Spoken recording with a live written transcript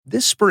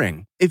This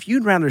spring, if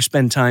you'd rather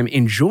spend time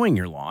enjoying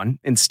your lawn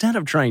instead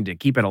of trying to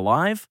keep it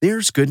alive,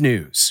 there's good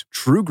news.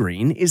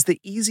 TruGreen is the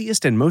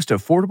easiest and most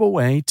affordable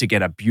way to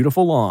get a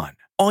beautiful lawn.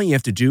 All you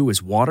have to do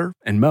is water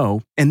and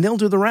mow, and they'll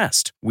do the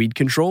rest. Weed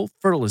control,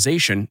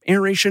 fertilization,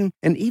 aeration,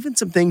 and even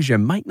some things you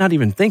might not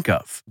even think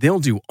of. They'll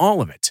do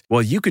all of it,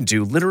 while you can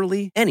do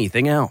literally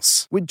anything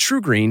else. With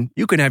TruGreen,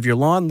 you can have your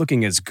lawn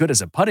looking as good as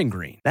a putting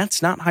green.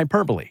 That's not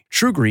hyperbole.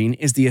 TruGreen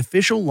is the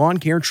official lawn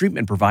care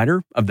treatment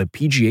provider of the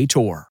PGA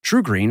Tour.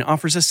 TruGreen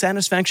offers a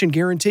satisfaction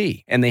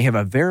guarantee, and they have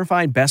a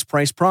verified best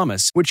price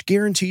promise, which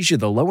guarantees you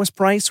the lowest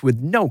price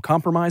with no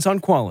compromise on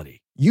quality.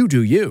 You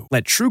do you.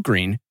 Let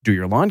TruGreen do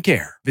your lawn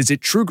care. Visit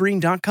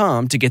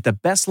TruGreen.com to get the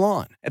best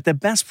lawn at the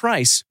best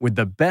price with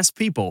the best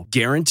people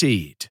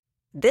guaranteed.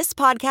 This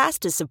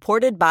podcast is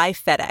supported by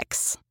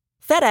FedEx.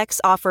 FedEx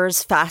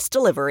offers fast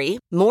delivery,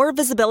 more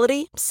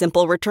visibility,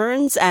 simple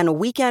returns, and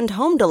weekend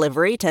home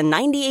delivery to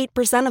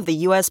 98% of the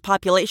U.S.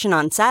 population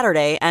on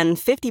Saturday and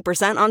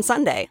 50% on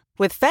Sunday.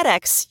 With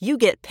FedEx, you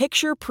get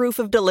picture proof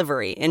of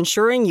delivery,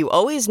 ensuring you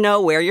always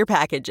know where your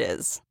package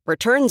is.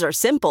 Returns are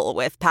simple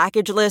with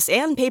packageless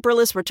and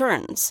paperless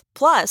returns.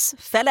 Plus,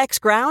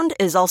 FedEx Ground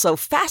is also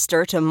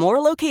faster to more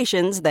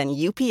locations than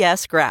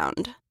UPS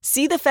Ground.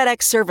 See the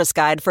FedEx service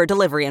guide for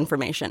delivery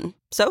information.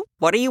 So,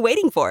 what are you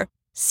waiting for?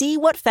 See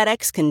what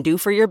FedEx can do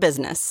for your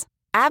business.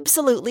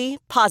 Absolutely,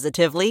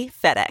 positively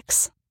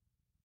FedEx.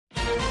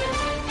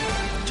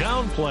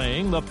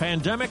 Downplaying the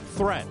pandemic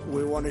threat.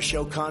 We want to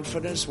show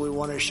confidence. We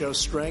want to show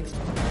strength.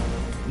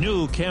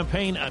 New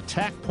campaign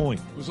attack point.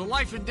 It was a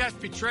life and death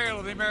betrayal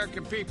of the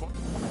American people.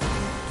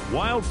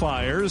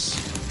 Wildfires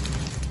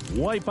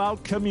wipe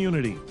out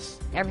communities.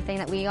 Everything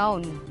that we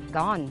own,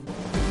 gone.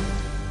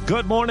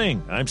 Good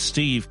morning. I'm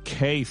Steve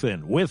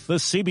Kathan with the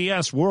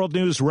CBS World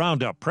News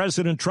Roundup.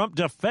 President Trump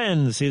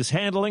defends his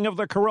handling of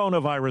the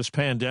coronavirus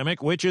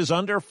pandemic, which is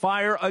under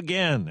fire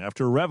again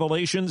after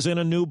revelations in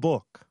a new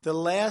book. The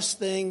last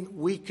thing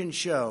we can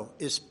show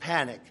is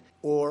panic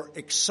or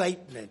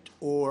excitement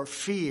or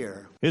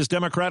fear. His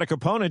Democratic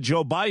opponent,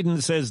 Joe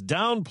Biden, says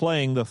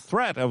downplaying the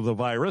threat of the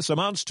virus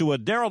amounts to a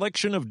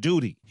dereliction of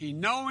duty. He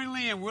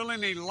knowingly and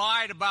willingly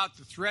lied about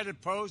the threat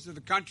it posed to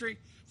the country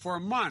for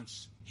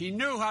months. He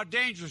knew how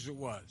dangerous it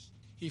was.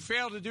 He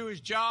failed to do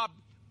his job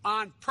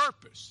on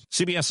purpose.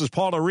 CBS's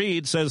Paula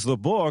Reed says the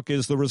book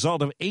is the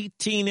result of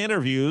 18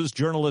 interviews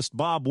journalist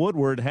Bob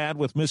Woodward had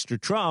with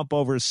Mr. Trump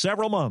over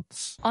several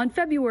months. On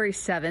February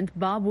 7th,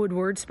 Bob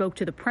Woodward spoke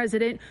to the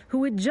president,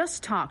 who had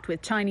just talked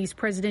with Chinese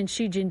President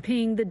Xi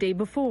Jinping the day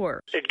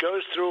before. It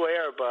goes through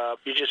air, Bob.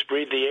 You just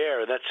breathe the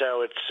air. That's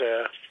how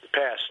it's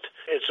passed.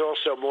 It's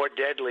also more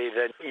deadly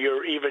than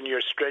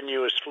your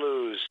strenuous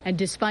flus. And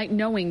despite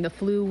knowing the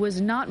flu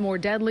was not more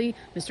deadly,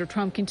 Mr.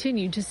 Trump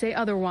continued to say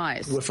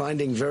otherwise. We're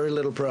finding very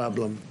little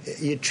problem.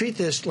 You treat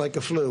this like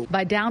a flu.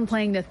 By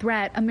downplaying the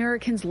threat,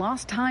 Americans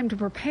lost time to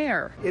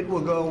prepare. It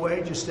will go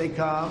away. Just stay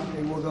calm.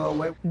 It will go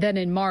away. Then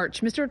in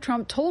March, Mr.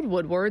 Trump told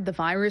Woodward the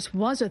virus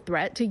was a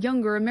threat to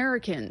younger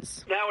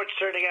Americans. Now it's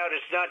turning out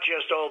it's not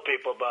just old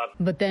people, Bob.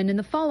 But then in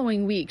the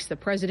following weeks, the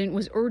president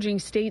was urging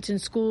states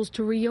and schools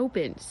to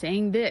reopen,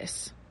 saying this.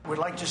 We'd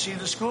like to see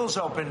the schools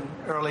open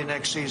early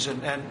next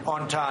season and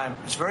on time.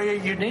 It's very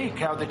unique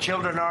how the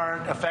children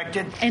aren't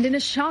affected. And in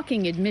a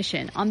shocking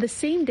admission, on the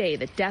same day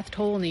that death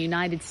toll in the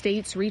United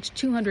States reached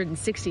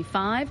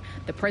 265,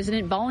 the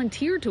president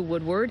volunteered to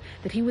Woodward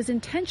that he was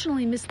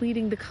intentionally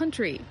misleading the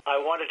country. I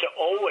wanted to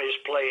always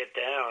play it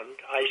down.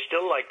 I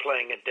still like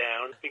playing it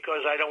down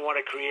because I don't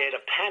want to create a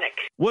panic.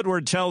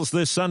 Woodward tells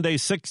this Sunday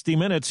 60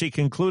 Minutes he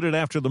concluded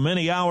after the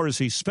many hours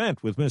he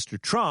spent with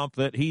Mr. Trump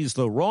that he's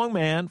the wrong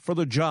man for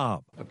the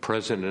job. The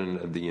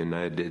President of the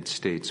United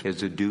States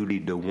has a duty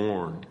to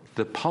warn.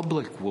 The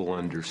public will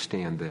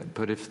understand that.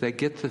 But if they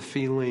get the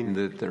feeling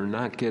that they're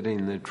not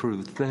getting the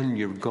truth, then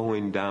you're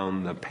going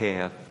down the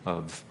path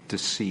of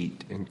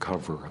deceit and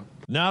cover-up.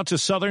 Now to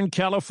Southern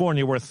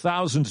California, where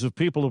thousands of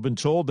people have been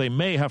told they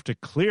may have to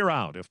clear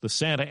out if the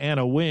Santa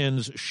Ana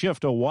winds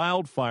shift a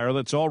wildfire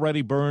that's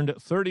already burned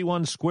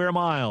 31 square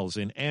miles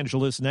in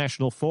Angeles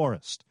National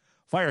Forest.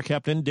 Fire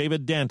Captain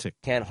David Dantic.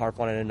 Can't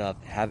harp on it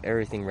enough. Have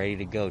everything ready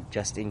to go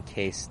just in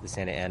case the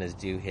Santa Anas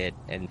do hit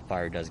and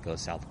fire does go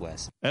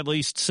southwest. At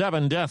least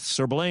 7 deaths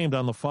are blamed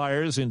on the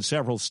fires in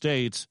several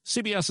states.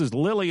 CBS's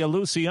Lilia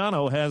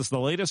Luciano has the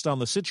latest on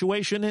the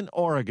situation in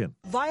Oregon.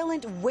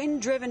 Violent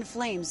wind-driven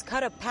flames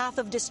cut a path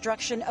of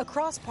destruction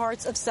across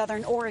parts of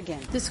southern Oregon.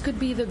 This could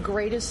be the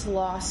greatest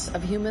loss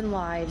of human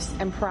lives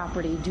and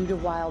property due to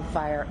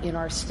wildfire in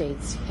our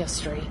state's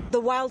history.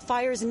 The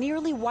wildfires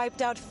nearly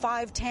wiped out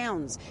 5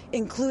 towns,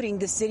 including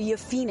the city of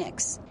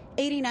Phoenix.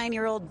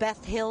 89-year-old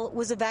Beth Hill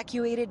was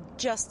evacuated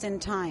just in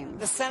time.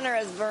 The center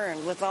is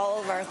burned with all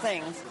of our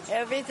things.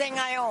 Everything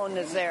I own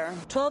is there.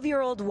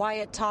 12-year-old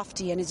Wyatt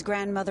Tofty and his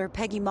grandmother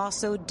Peggy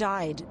Mosso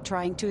died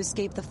trying to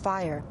escape the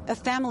fire. A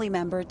family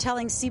member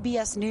telling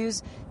CBS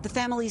News the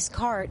family's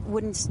cart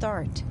wouldn't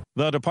start.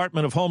 The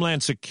Department of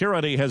Homeland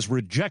Security has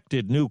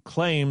rejected new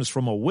claims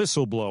from a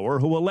whistleblower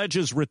who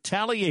alleges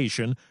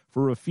retaliation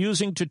for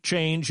refusing to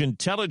change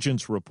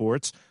intelligence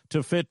reports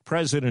to fit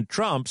President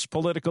Trump's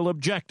political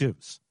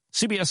objectives.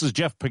 CBS's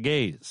Jeff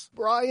Pegues.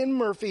 Brian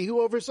Murphy,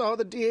 who oversaw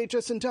the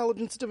DHS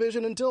Intelligence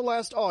Division until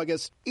last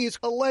August, is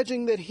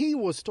alleging that he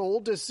was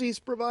told to cease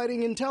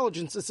providing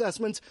intelligence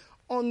assessments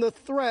on the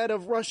threat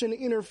of Russian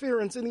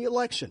interference in the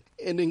election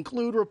and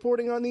include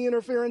reporting on the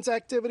interference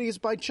activities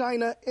by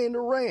China and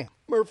Iran.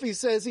 Murphy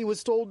says he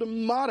was told to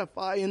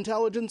modify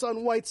intelligence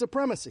on white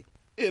supremacy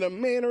in a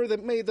manner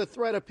that made the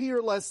threat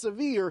appear less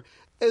severe,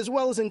 as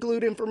well as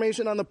include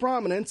information on the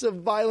prominence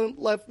of violent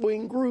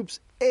left-wing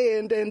groups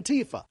and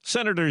Antifa.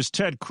 Senators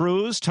Ted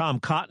Cruz, Tom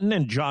Cotton,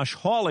 and Josh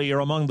Hawley are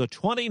among the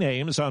 20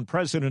 names on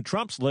President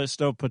Trump's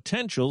list of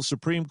potential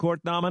Supreme Court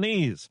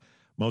nominees.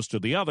 Most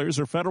of the others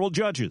are federal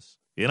judges.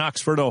 In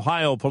Oxford,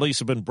 Ohio, police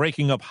have been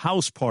breaking up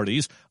house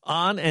parties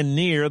on and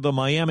near the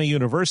Miami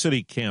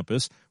University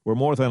campus, where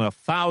more than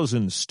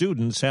 1,000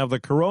 students have the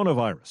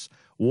coronavirus.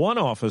 One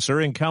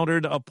officer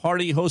encountered a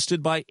party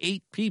hosted by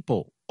 8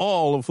 people,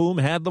 all of whom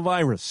had the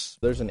virus.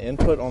 There's an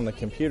input on the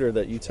computer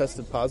that you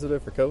tested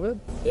positive for COVID?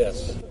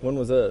 Yes. When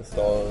was this?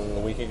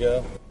 A week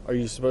ago. Are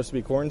you supposed to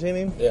be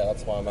quarantining? Yeah,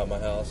 that's why I'm at my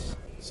house.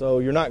 So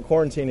you're not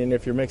quarantining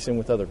if you're mixing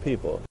with other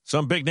people.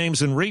 Some big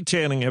names in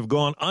retailing have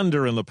gone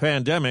under in the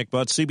pandemic,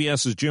 but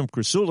CBS's Jim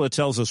Krasula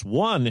tells us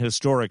one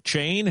historic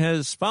chain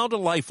has found a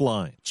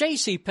lifeline.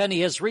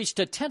 JCPenney has reached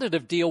a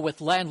tentative deal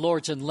with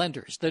landlords and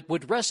lenders that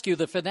would rescue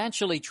the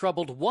financially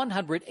troubled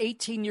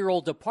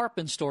 118-year-old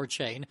department store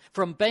chain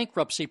from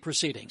bankruptcy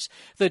proceedings.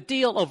 The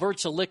deal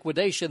averts a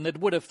liquidation that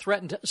would have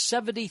threatened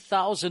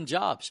 70,000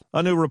 jobs.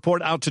 A new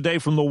report out today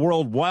from the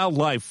World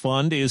Wildlife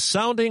Fund is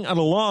sounding an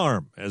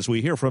alarm, as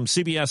we hear from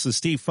CBS's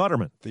Steve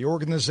Futterman. The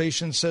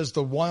organization says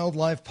the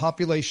wildlife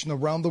population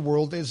around the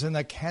world is in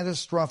a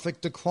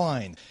catastrophic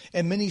decline,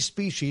 and many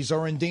species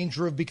are in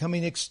danger of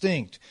becoming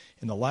extinct.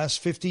 In the last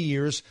 50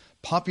 years,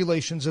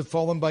 populations have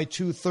fallen by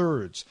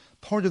 2/3.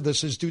 Part of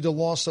this is due to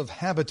loss of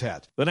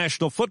habitat. The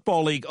National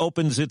Football League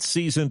opens its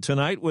season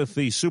tonight with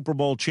the Super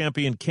Bowl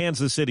champion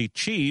Kansas City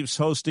Chiefs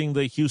hosting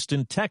the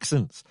Houston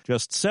Texans.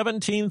 Just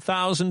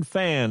 17,000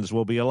 fans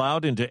will be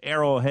allowed into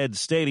Arrowhead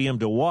Stadium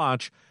to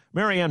watch.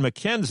 Marianne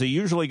McKenzie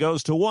usually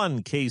goes to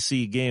one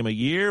KC game a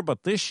year,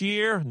 but this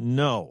year,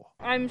 no.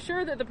 I'm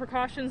sure that the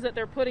precautions that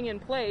they're putting in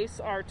place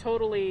are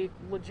totally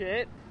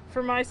legit.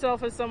 For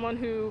myself, as someone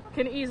who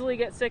can easily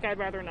get sick, I'd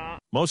rather not.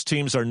 Most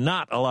teams are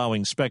not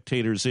allowing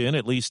spectators in,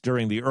 at least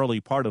during the early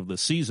part of the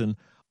season.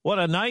 What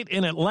a night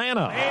in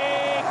Atlanta. He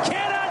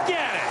cannot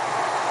get it.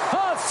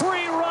 A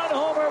 3-run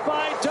homer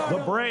by Darno.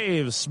 The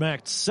Braves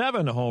smacked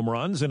 7 home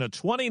runs in a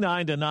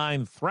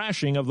 29-9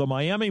 thrashing of the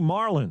Miami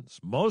Marlins.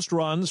 Most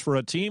runs for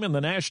a team in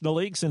the National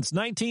League since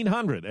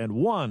 1900, and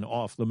one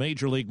off the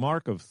Major League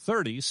mark of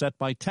 30 set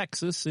by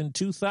Texas in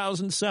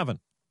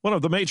 2007. One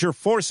of the major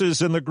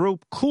forces in the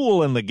group,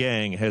 Kool and the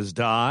Gang, has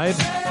died.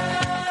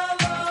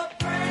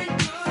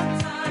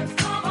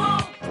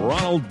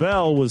 Ronald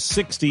Bell was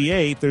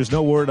 68. There's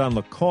no word on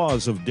the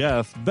cause of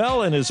death.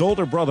 Bell and his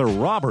older brother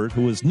Robert,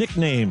 who was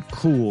nicknamed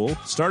Kool,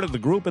 started the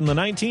group in the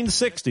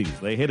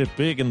 1960s. They hit it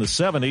big in the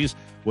 70s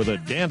with a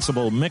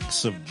danceable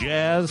mix of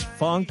jazz,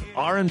 funk,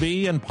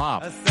 R&B, and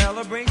pop. A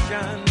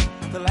celebration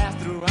to last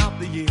throughout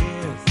the years.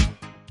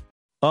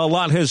 A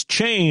lot has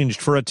changed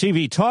for a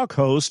TV talk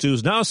host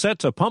who's now set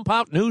to pump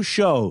out new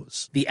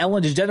shows. The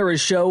Ellen DeGeneres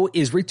Show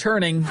is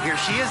returning. Here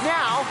she is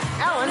now,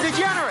 Ellen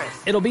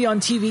DeGeneres. It'll be on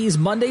TV's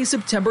Monday,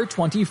 September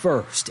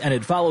 21st, and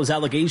it follows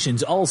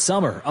allegations all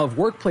summer of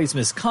workplace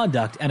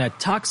misconduct and a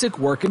toxic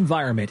work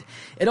environment.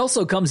 It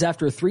also comes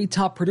after 3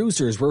 top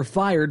producers were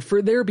fired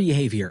for their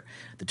behavior.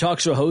 The talk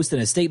show host in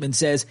a statement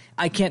says,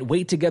 "I can't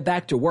wait to get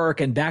back to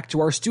work and back to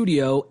our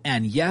studio,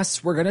 and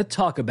yes, we're going to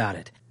talk about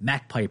it."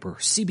 Matt Piper,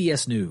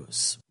 CBS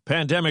News.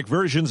 Pandemic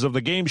versions of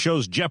the game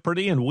shows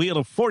Jeopardy and Wheel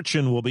of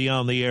Fortune will be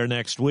on the air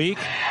next week.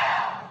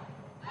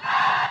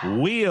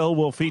 Wheel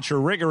will feature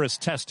rigorous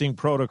testing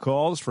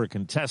protocols for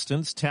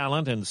contestants,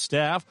 talent, and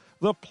staff.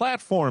 The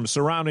platform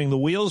surrounding the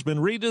wheel's been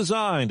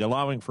redesigned,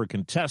 allowing for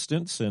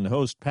contestants and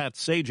host Pat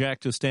Sajak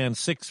to stand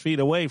 6 feet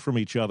away from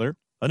each other.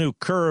 A new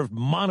curved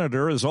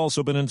monitor has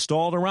also been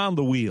installed around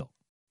the wheel.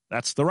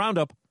 That's the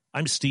Roundup.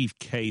 I'm Steve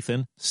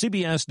Kathan,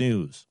 CBS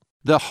News.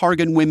 The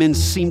Hargan women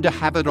seem to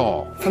have it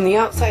all. From the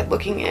outside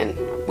looking in,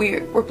 we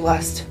were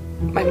blessed.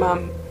 My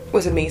mom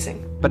was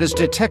amazing. But as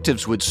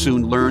detectives would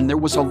soon learn, there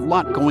was a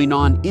lot going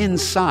on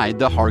inside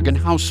the Hargan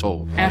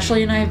household.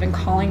 Ashley and I have been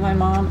calling my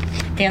mom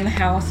and the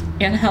house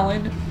and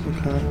Helen.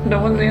 Okay.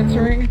 No one's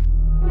answering.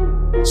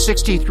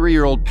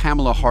 63-year-old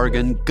Pamela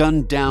Hargan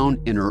gunned down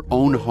in her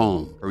own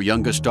home. Her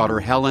youngest daughter,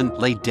 Helen,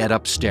 lay dead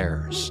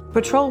upstairs.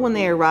 Patrol, when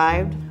they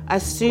arrived,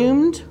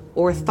 assumed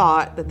or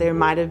thought that there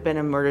might have been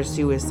a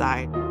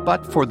murder-suicide.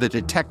 But for the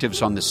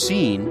detectives on the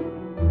scene,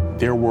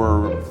 there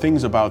were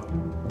things about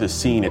the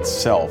scene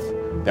itself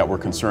that were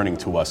concerning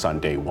to us on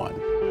day one.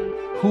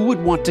 Who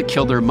would want to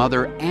kill their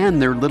mother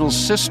and their little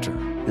sister?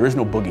 There is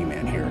no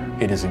boogeyman here.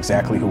 It is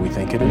exactly who we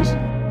think it is.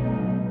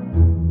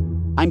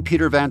 I'm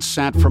Peter Van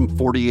Sant from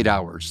 48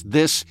 Hours.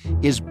 This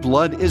is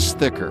Blood is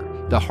Thicker,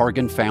 the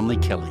Hargan Family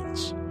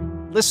Killings.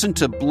 Listen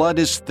to Blood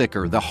is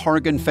Thicker, the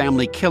Hargan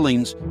Family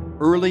Killings,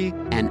 early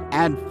and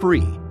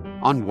ad-free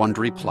on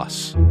Wondery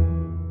Plus.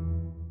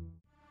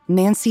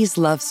 Nancy's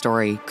love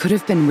story could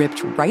have been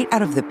ripped right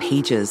out of the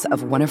pages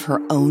of one of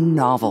her own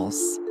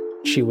novels.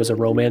 She was a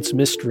romance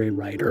mystery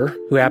writer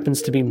who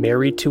happens to be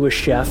married to a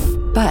chef.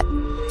 But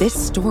this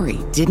story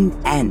didn't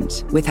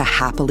end with a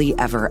happily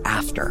ever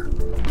after.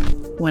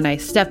 When I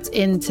stepped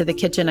into the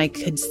kitchen, I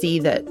could see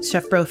that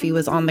Chef Brophy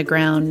was on the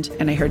ground,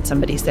 and I heard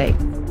somebody say,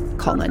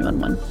 "Call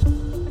 911."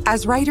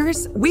 As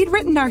writers, we'd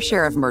written our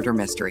share of murder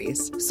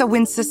mysteries. So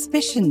when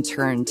suspicion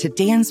turned to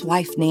Dan's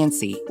wife,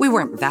 Nancy, we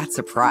weren't that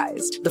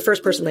surprised. The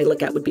first person they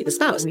look at would be the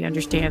spouse. We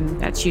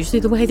understand that's usually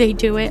the way they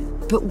do it.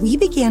 But we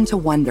began to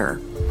wonder,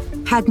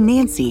 had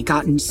Nancy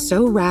gotten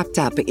so wrapped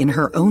up in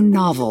her own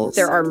novels...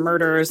 There are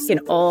murders in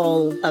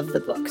all of the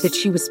books. ...that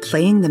she was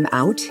playing them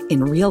out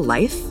in real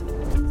life?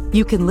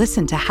 You can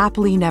listen to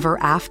Happily Never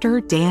After,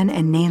 Dan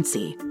and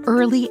Nancy,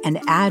 early and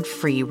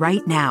ad-free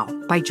right now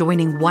by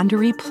joining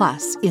Wondery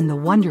Plus in the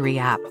Wondery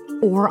app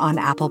or on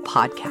Apple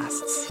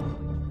Podcasts.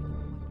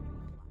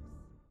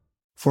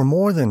 For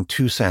more than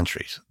 2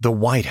 centuries, the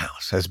White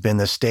House has been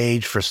the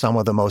stage for some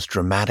of the most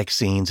dramatic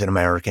scenes in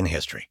American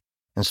history.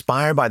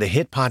 Inspired by the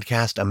hit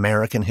podcast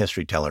American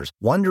History Tellers,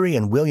 Wondery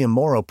and William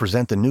Morrow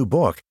present the new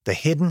book, The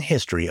Hidden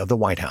History of the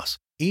White House.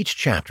 Each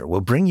chapter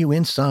will bring you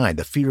inside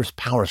the fierce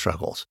power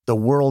struggles, the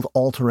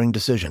world-altering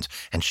decisions,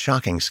 and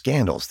shocking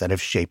scandals that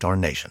have shaped our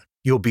nation.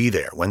 You'll be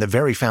there when the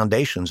very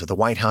foundations of the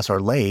White House are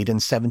laid in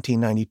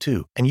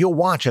 1792, and you'll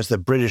watch as the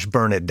British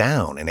burn it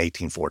down in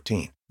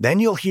 1814. Then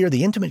you'll hear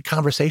the intimate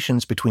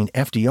conversations between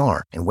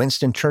FDR and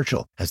Winston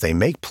Churchill as they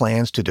make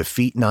plans to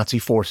defeat Nazi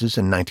forces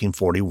in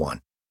 1941.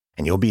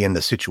 And you'll be in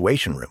the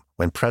Situation Room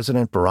when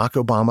President Barack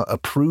Obama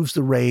approves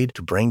the raid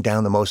to bring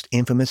down the most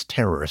infamous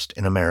terrorist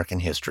in American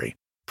history.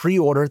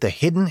 Pre-order The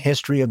Hidden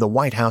History of the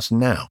White House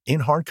now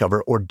in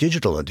hardcover or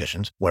digital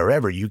editions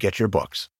wherever you get your books.